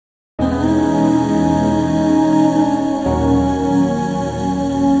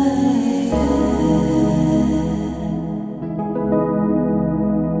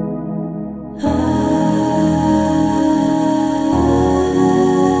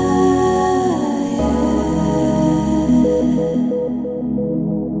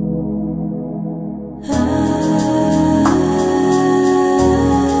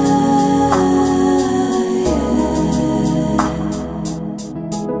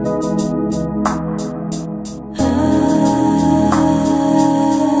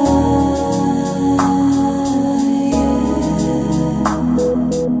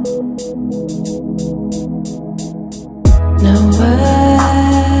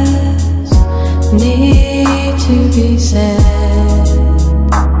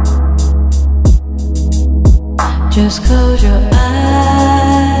Just close your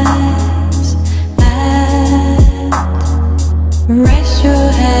eyes and rest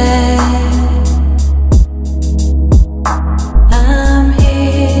your head. I'm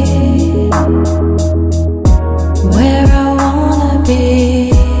here where I wanna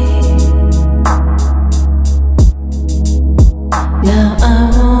be. Now I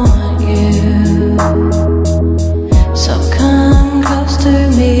want you, so come close to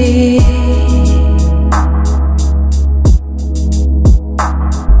me.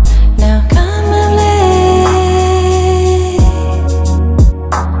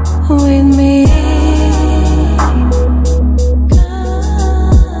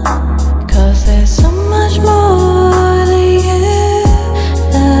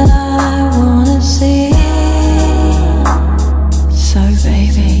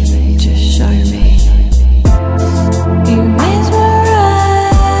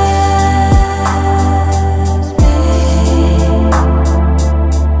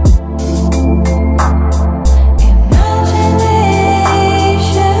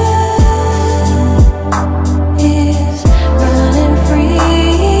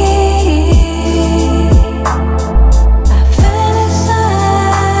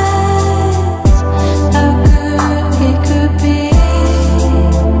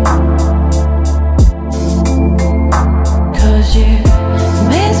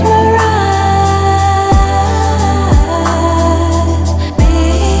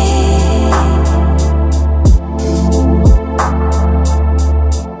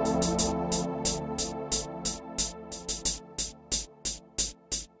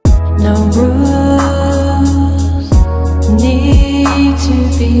 No rules need to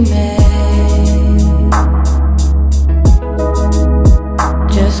be made.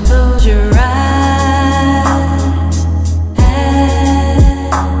 Just close your eyes and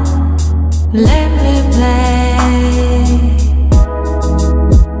let me play.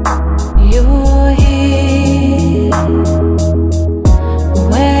 You're here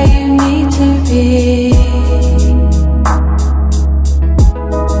where you need to be.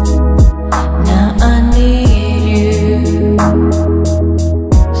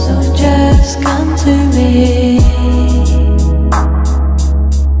 Come to me.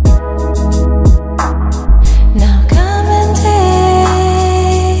 Now come and take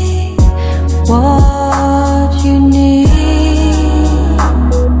what you need.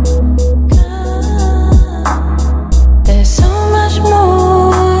 There's so much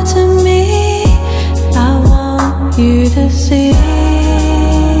more to me I want you to see.